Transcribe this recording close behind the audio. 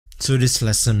So this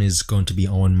lesson is going to be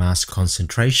on mass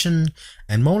concentration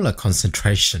and molar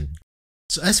concentration.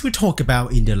 So as we talk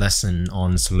about in the lesson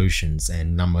on solutions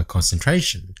and number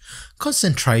concentration,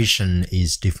 concentration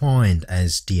is defined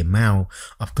as the amount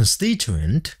of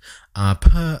constituent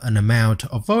per an amount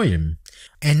of volume,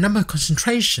 and number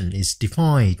concentration is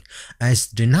defined as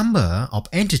the number of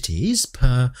entities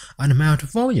per an amount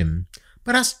of volume.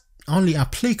 But that's only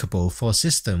applicable for a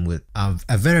system with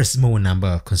a very small number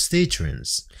of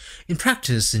constituents. In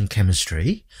practice in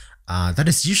chemistry, that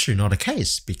is usually not the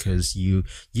case because you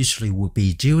usually will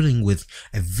be dealing with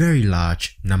a very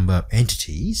large number of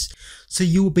entities, so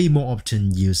you will be more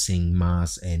often using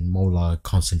mass and molar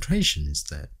concentration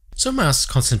instead. So mass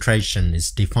concentration is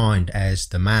defined as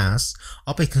the mass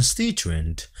of a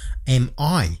constituent,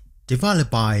 Mi,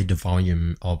 divided by the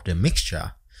volume of the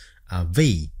mixture,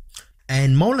 V.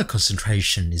 And molar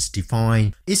concentration is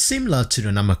similar to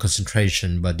the number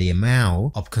concentration, but the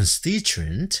amount of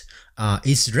constituent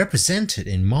is represented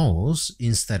in moles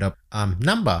instead of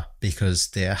number because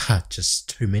there are just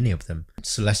too many of them.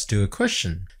 So let's do a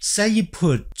question. Say you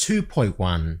put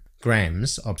 2.1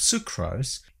 grams of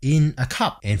sucrose in a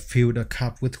cup and fill the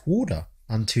cup with water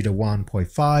until the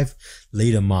 1.5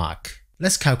 liter mark.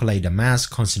 Let's calculate the mass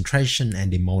concentration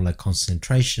and the molar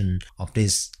concentration of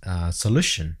this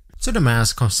solution. So the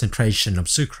mass concentration of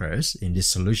sucrose in this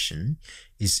solution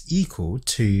is equal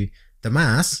to the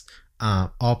mass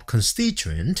of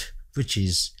constituent, which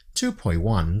is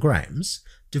 2.1 grams,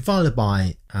 divided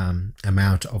by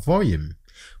amount of volume,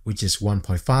 which is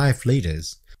 1.5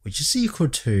 liters, which is equal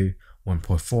to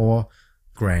 1.4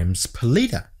 grams per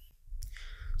liter.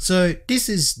 So this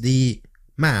is the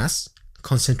mass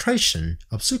concentration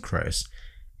of sucrose.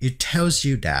 It tells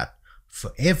you that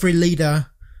for every liter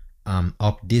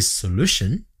of this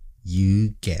solution,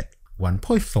 you get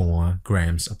 1.4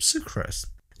 grams of sucrose.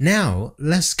 Now,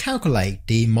 let's calculate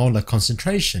the molar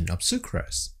concentration of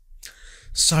sucrose.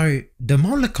 So, the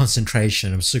molar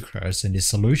concentration of sucrose in this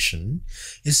solution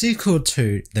is equal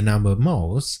to the number of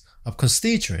moles of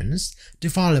constituents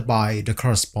divided by the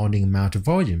corresponding amount of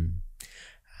volume.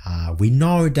 We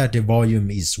know that the volume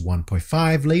is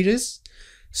 1.5 liters,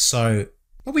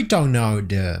 but we don't know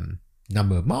the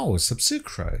number of moles of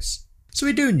sucrose. So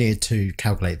we do need to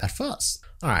calculate that first.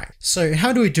 Alright, so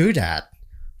how do we do that?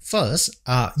 First,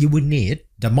 you would need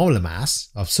the molar mass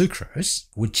of sucrose,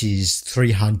 which is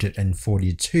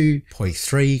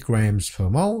 342.3 grams per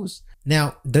moles.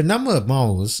 Now, the number of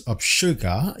moles of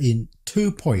sugar in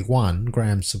 2.1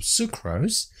 grams of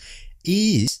sucrose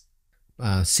is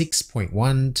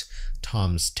 6.1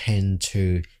 times 10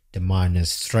 to the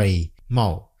minus 3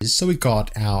 mole. So we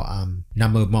got our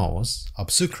number of moles of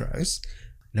sucrose.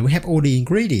 Now we have all the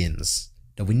ingredients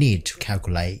that we need to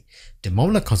calculate the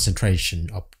molar concentration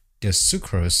of the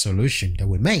sucrose solution that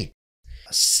we made.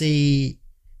 C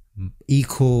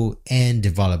equal N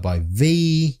divided by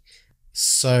V.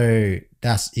 So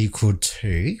that's equal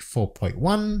to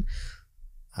 4.1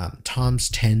 times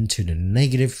 10 to the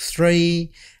negative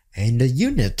 3. And the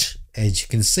unit, as you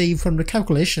can see from the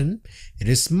calculation, it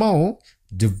is mole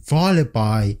divided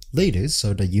by liters,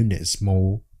 so the unit is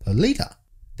mole per liter.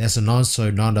 There's also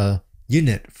another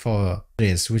unit for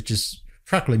this, which is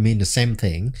practically mean the same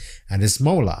thing, and it's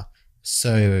molar.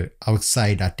 So I would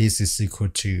say that this is equal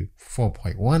to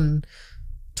 4.1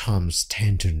 times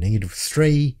 10 to the negative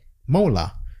 3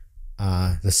 molar.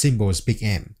 The symbol is big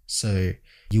M. So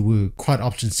you will quite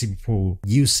often see people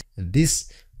use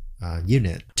this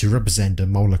unit to represent the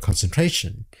molar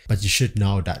concentration, but you should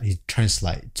know that it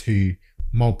translates to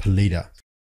mole per liter.